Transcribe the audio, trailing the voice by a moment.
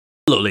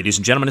Hello ladies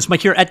and gentlemen, it's Mike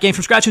here at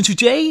Gamefromscratch,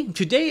 and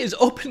today is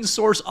open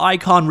source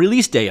icon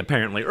release day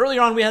apparently.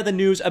 Earlier on we had the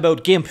news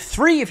about GIMP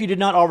 3. If you did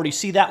not already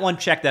see that one,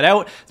 check that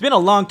out. It's been a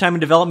long time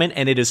in development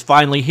and it is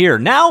finally here.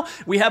 Now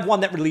we have one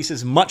that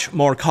releases much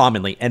more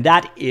commonly, and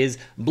that is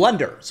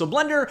Blender. So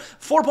Blender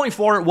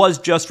 4.4 was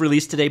just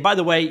released today. By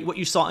the way, what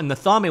you saw in the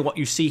thumb and what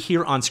you see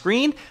here on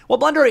screen, well,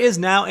 Blender is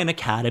now an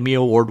Academy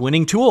Award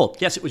winning tool.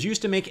 Yes, it was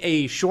used to make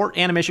a short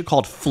animation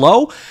called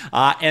Flow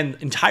and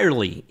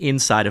entirely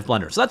inside of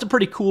Blender. So that's a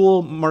pretty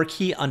cool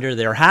marquee under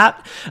their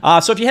hat.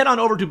 So if you head on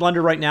over to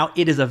Blender right now,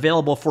 it is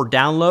available for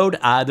download.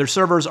 Their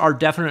servers are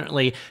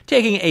definitely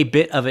taking a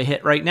bit of a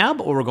hit right now,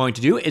 but what we're going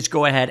to do is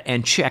go ahead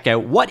and check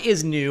out what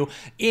is new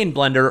in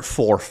Blender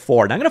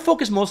 4.4. Now I'm going to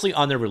focus mostly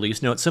on their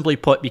release notes, simply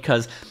put,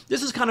 because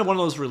this is kind of one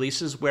of those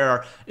releases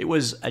where it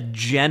was a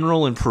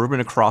general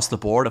improvement across the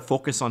board, a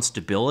focus on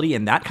stability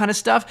and that kind of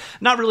stuff.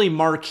 Not really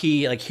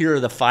marquee, like here are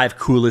the 5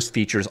 coolest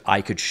features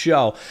I could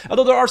show,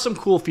 although there are some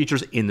cool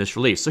features in this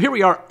release. So here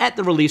we are at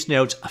the release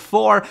notes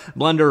for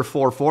Blender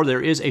 4.4.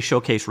 There is a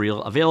showcase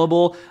reel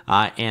available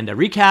and a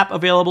recap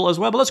available as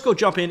well, but let's go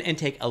jump in and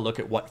take a look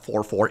at what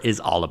 4.4 is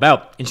all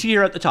about. And see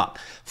here at the top,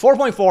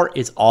 4.4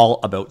 is all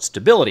about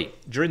stability.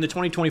 During the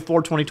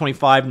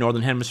 2024-2025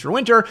 Northern Hemisphere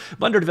winter,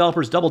 Blender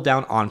developers doubled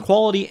down on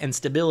quality and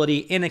stability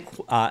in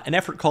an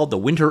effort called the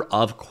Winter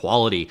of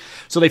Quality.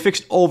 So they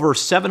fixed over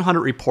 700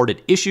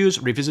 reported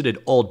issues,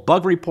 revisited old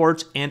bug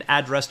reports, and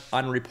addressed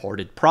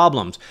unreported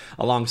problems.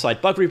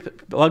 Alongside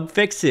bug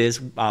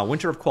fixes,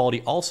 Winter of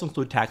Quality also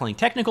include tackling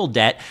technical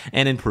debt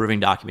and improving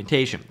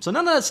documentation. So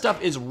none of that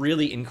stuff is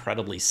really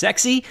incredibly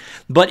sexy,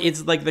 but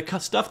it's like the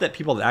stuff that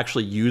people that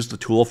actually use the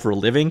tool for a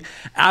living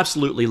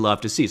absolutely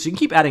love to see. So you can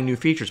keep adding new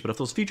features, but if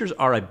those features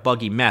are a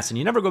buggy mess and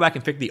you never go back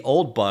and fix the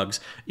old bugs,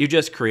 you're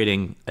just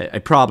creating a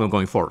problem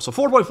going forward. So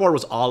 4.4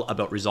 was all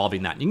about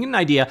resolving that. You can get an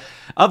idea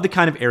of the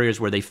kind of areas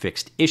where they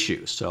fixed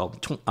issues. So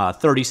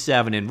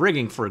 37 in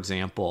rigging, for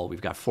example. We've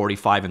got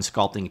 45 in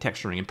sculpting,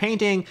 texturing, and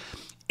painting.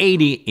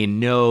 80 in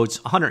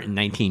nodes,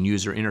 119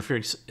 user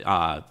interface,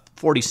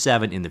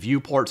 47 in the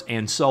viewports,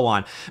 and so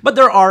on. But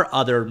there are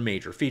other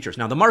major features.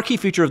 Now, the marquee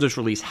feature of this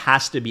release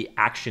has to be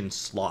action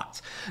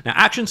slots. Now,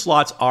 action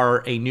slots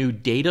are a new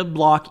data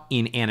block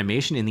in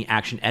animation in the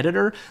action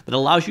editor that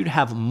allows you to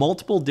have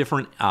multiple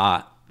different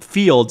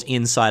fields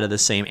inside of the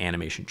same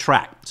animation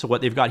track. So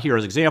what they've got here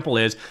as example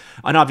is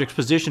an object's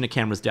position, a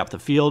camera's depth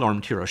of field, or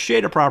material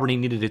shader property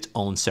needed its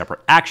own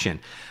separate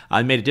action.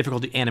 It made it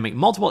difficult to animate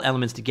multiple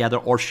elements together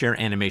or share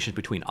animations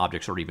between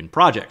objects or even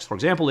projects. For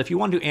example, if you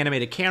wanted to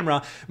animate a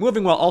camera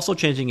moving while also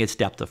changing its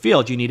depth of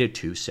field, you needed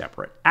 2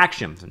 separate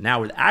actions.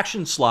 Now with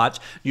action slots,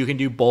 you can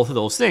do both of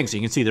those things. So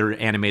you can see they're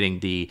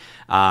animating the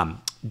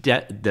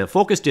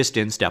focus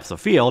distance, depth of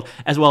field,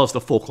 as well as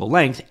the focal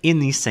length in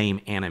the same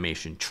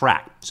animation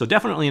track. So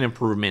definitely an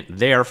improvement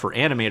there for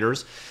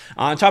animators.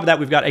 On top of that,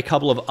 we've got a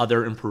couple of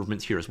other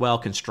improvements here as well.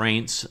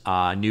 Constraints,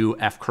 new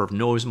F-curve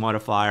noise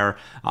modifier,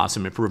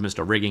 some improvements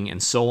to rigging,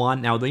 and so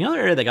on. Now, the other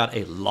area that got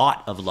a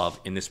lot of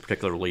love in this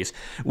particular release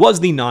was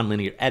the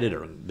nonlinear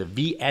editor, the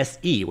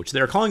VSE, which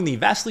they're calling the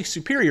vastly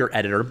superior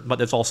editor, but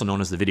that's also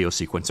known as the video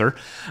sequencer.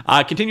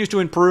 Continues to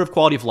improve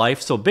quality of life.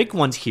 So big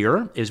ones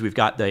here is we've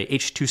got the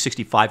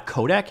H.265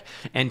 codec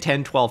and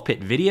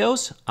 1012-bit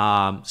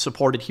videos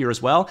supported here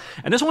as well.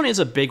 And this one is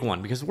a big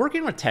one because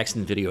working with text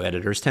and video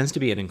editors tends to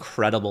be an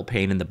incredible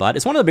pain in the butt.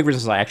 It's one of the big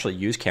reasons I actually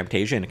use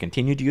Camtasia and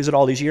continue to use it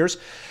all these years.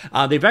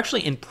 They've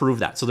actually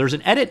improved that. So there's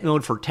an edit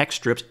mode for text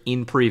strips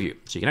in preview.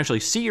 So you can actually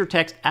see your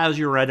text as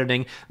you're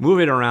editing, move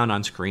it around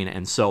on screen,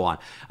 and so on.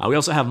 We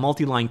also have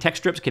multi-line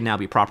text strips can now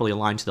be properly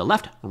aligned to the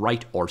left,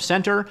 right, or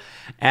center,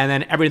 and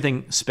then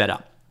everything sped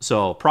up.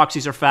 So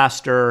proxies are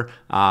faster,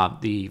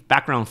 the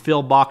background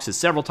fill box is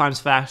several times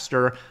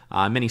faster,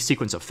 many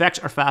sequence effects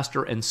are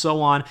faster, and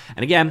so on.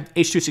 And again,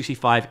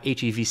 H.265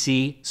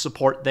 HEVC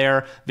support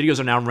there. Videos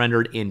are now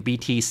rendered in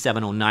BT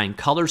 709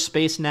 color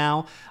space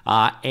now,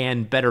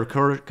 and better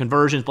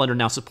conversions. Blender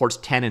now supports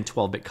 10 and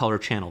 12-bit color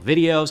channel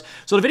videos.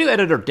 So the video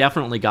editor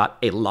definitely got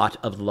a lot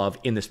of love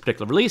in this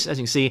particular release. As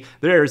you can see,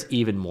 there's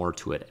even more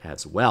to it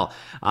as well.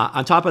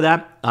 On top of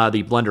that,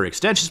 the Blender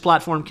extensions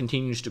platform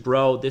continues to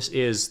grow. This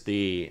is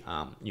the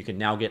you can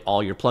now get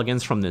all your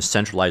plugins from this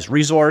centralized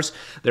resource.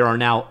 There are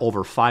now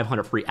over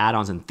 500 free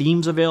add-ons and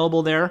themes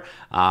available there.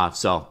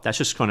 So that's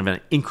just kind of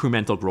an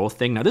incremental growth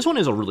thing. Now this one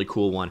is a really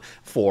cool one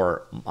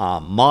for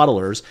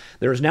modelers.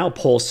 There's now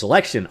pole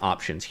selection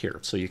options here.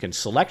 So you can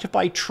select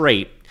by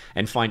trait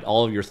and find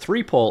all of your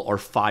 3-pole or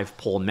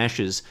 5-pole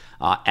meshes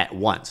at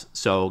once.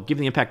 So given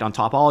the impact on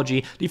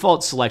topology,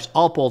 default selects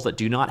all poles that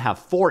do not have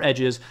 4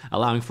 edges,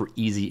 allowing for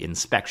easy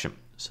inspection.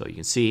 So you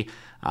can see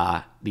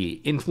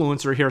the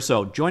influencer here.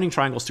 So joining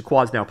triangles to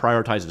quads now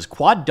prioritizes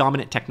quad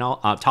dominant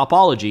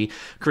topology,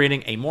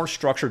 creating a more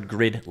structured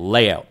grid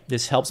layout.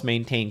 This helps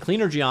maintain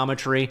cleaner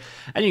geometry,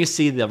 and you can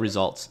see the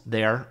results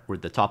there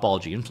with the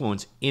topology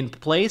influence in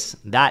place.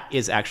 That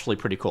is actually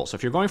pretty cool. So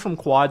if you're going from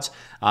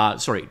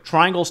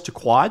triangles to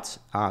quads,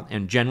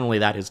 and generally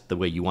that is the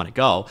way you want to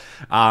go,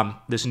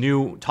 this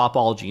new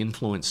topology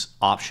influence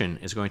option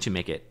is going to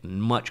make it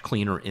much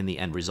cleaner in the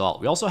end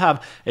result. We also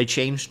have a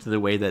change to the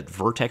way that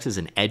vertexes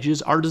and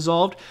edges are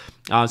dissolved.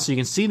 So you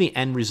can see the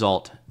end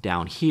result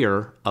down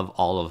here of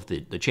all of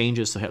the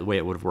changes, the way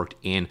it would have worked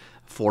in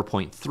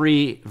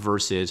 4.3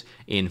 versus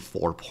in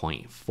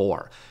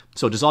 4.4.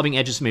 So dissolving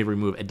edges may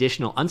remove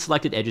additional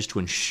unselected edges to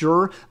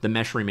ensure the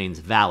mesh remains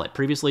valid.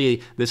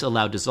 Previously, this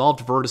allowed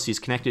dissolved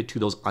vertices connected to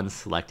those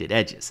unselected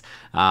edges.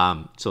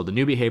 So the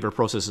new behavior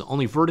processes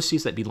only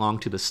vertices that belong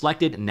to the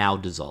selected, now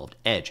dissolved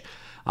edge.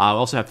 We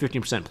also have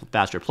 15%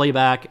 faster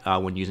playback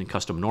when using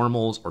custom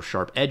normals or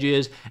sharp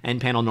edges,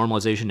 and panel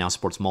normalization now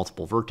supports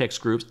multiple vertex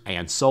groups,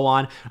 and so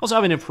on. Also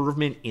have an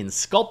improvement in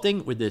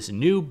sculpting with this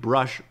new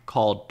brush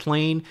called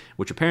Plane,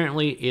 which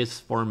apparently is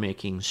for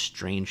making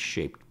strange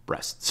shaped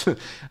breasts.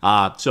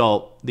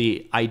 So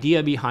the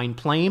idea behind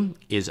Plane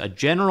is a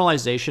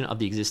generalization of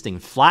the existing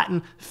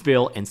flatten,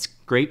 fill, and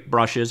scrape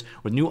brushes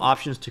with new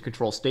options to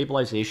control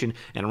stabilization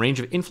and a range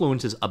of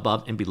influences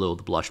above and below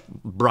the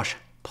brush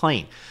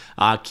plane.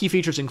 Key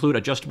features include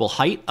adjustable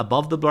height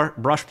above the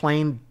brush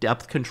plane,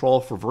 depth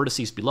control for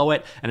vertices below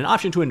it, and an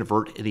option to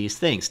invert these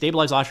things.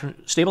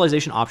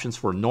 Stabilization options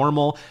for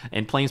normal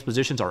and planes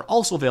positions are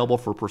also available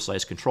for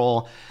precise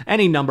control,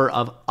 and a number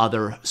of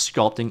other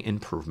sculpting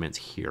improvements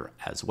here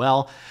as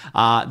well.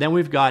 Then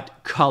we've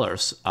got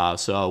colors.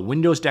 So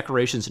Windows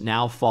decorations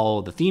now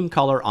follow the theme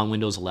color on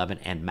Windows 11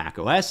 and Mac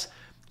OS.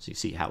 So you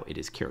see how it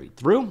is carried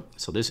through.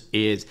 So this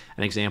is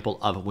an example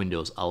of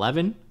Windows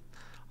 11.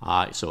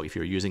 So if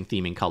you're using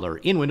theming color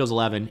in Windows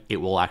 11, it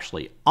will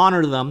actually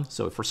honor them.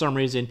 So if for some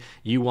reason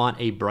you want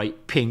a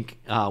bright pink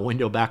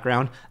window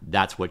background,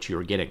 that's what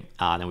you're getting.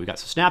 Then we've got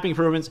some snapping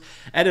improvements.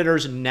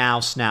 Editors now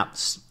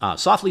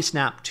softly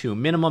snap to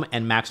minimum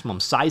and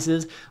maximum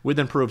sizes with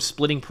improved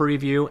splitting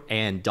preview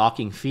and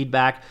docking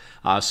feedback.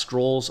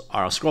 Scroll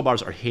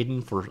bars are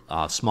hidden for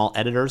small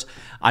editors.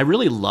 I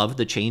really love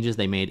the changes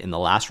they made in the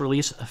last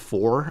release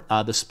for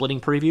the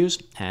splitting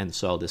previews, and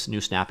so this new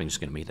snapping is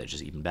going to make that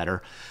just even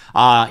better.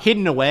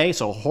 Hidden away,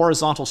 so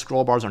horizontal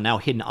scroll bars are now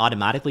hidden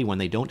automatically when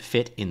they don't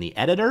fit in the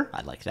editor.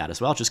 I like that as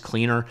well, just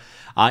cleaner.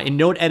 In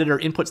Node Editor,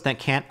 inputs that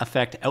can't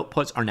affect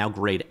outputs are now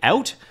grayed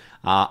out.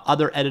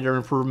 Other editor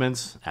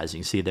improvements, as you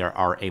can see, there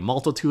are a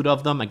multitude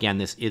of them. Again,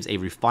 this is a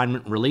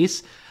refinement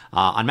release.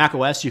 On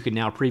macOS, you can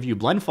now preview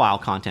blend file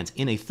contents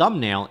in a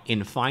thumbnail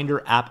in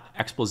Finder, App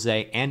Expose,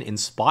 and in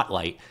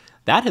Spotlight.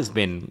 That has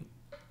been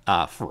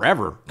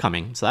forever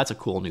coming, so that's a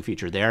cool new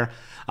feature there.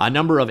 A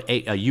number of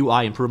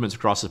UI improvements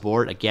across the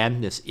board.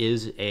 Again, this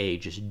is a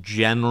just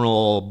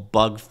general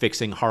bug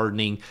fixing,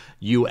 hardening,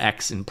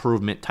 UX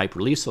improvement type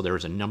release, so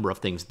there's a number of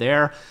things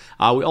there.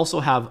 We also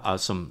have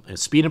some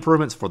speed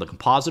improvements for the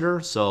compositor.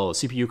 So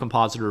CPU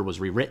compositor was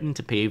rewritten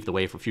to pave the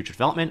way for future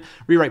development.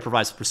 Rewrite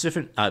provides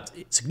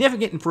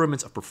significant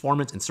improvements of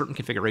performance in certain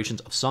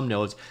configurations of some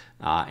nodes,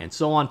 and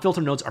so on.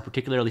 Filter nodes are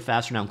particularly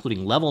faster now,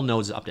 including level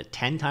nodes up to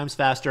 10 times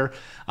faster.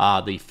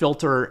 The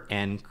filter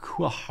and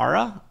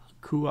Hara,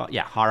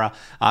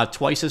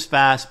 twice as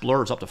fast.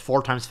 Blur is up to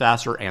 4 times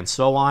faster, and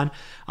so on.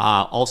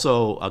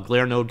 Also, a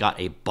glare node got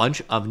a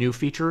bunch of new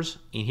features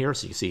in here.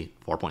 So you see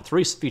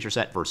 4.3 feature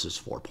set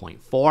versus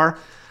 4.4.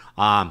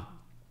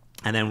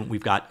 And then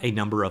we've got a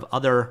number of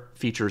other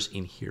features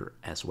in here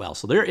as well.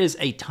 So there is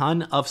a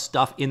ton of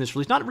stuff in this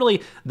release. Not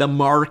really the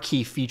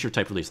marquee feature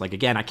type release. Like,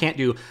 again, I can't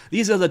do,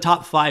 these are the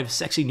top 5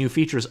 sexy new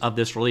features of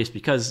this release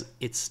because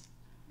it's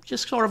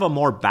just sort of a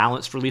more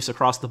balanced release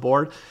across the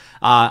board.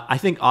 I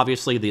think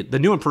obviously the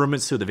new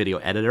improvements to the video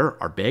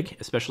editor are big,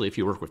 especially if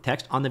you work with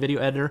text on the video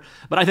editor.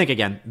 But I think,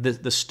 again,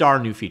 the star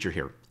new feature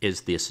here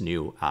is this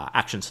new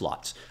action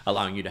slots,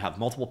 allowing you to have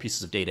multiple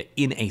pieces of data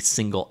in a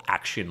single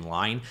action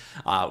line.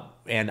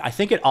 And I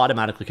think it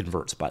automatically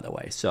converts, by the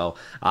way. So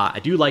I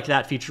do like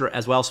that feature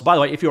as well. So by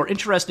the way, if you're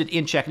interested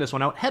in checking this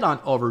one out, head on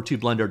over to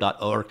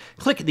blender.org,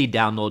 click the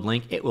download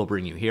link. It will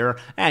bring you here,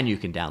 and you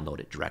can download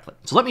it directly.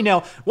 So let me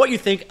know what you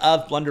think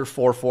of Blender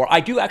 4.4. I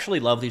do actually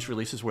love these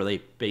releases where they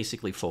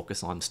basically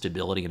focus on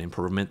stability and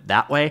improvement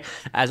that way,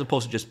 as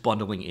opposed to just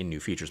bundling in new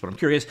features. But I'm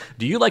curious,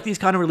 do you like these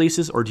kind of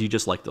releases, or do you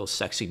just like those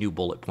sexy new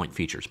bullet point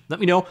features? Let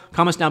me know.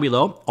 Comments down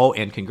below. Oh,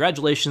 and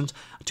congratulations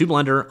to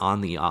Blender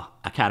on the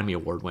Academy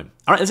Award win.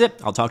 All right, that's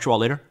it. I'll talk to you all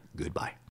later. Goodbye.